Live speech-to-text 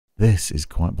This is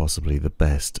quite possibly the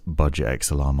best Budget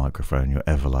XLR microphone you're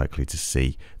ever likely to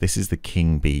see. This is the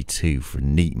King B2 for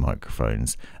neat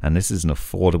microphones, and this is an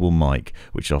affordable mic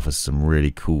which offers some really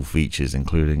cool features,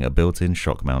 including a built-in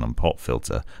shock mount and pop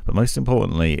filter, but most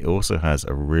importantly it also has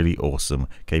a really awesome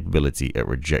capability at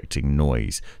rejecting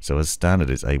noise. So as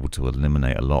standard it's able to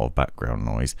eliminate a lot of background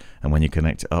noise, and when you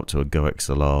connect it up to a Go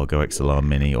XLR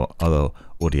Mini or other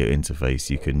audio interface,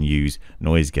 you can use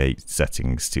noise gate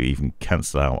settings to even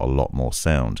cancel out a lot more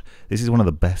sound. This is one of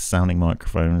the best sounding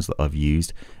microphones that I've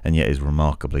used, and yet is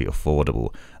remarkably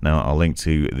affordable. Now I'll link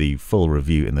to the full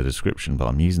review in the description, but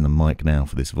I'm using the mic now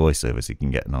for this voiceover so you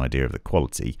can get an idea of the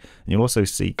quality. And you'll also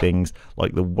see things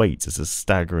like the weight. It's a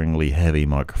staggeringly heavy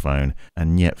microphone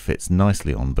and yet fits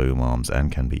nicely on boom arms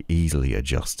and can be easily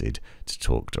adjusted to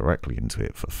talk directly into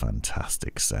it for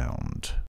fantastic sound.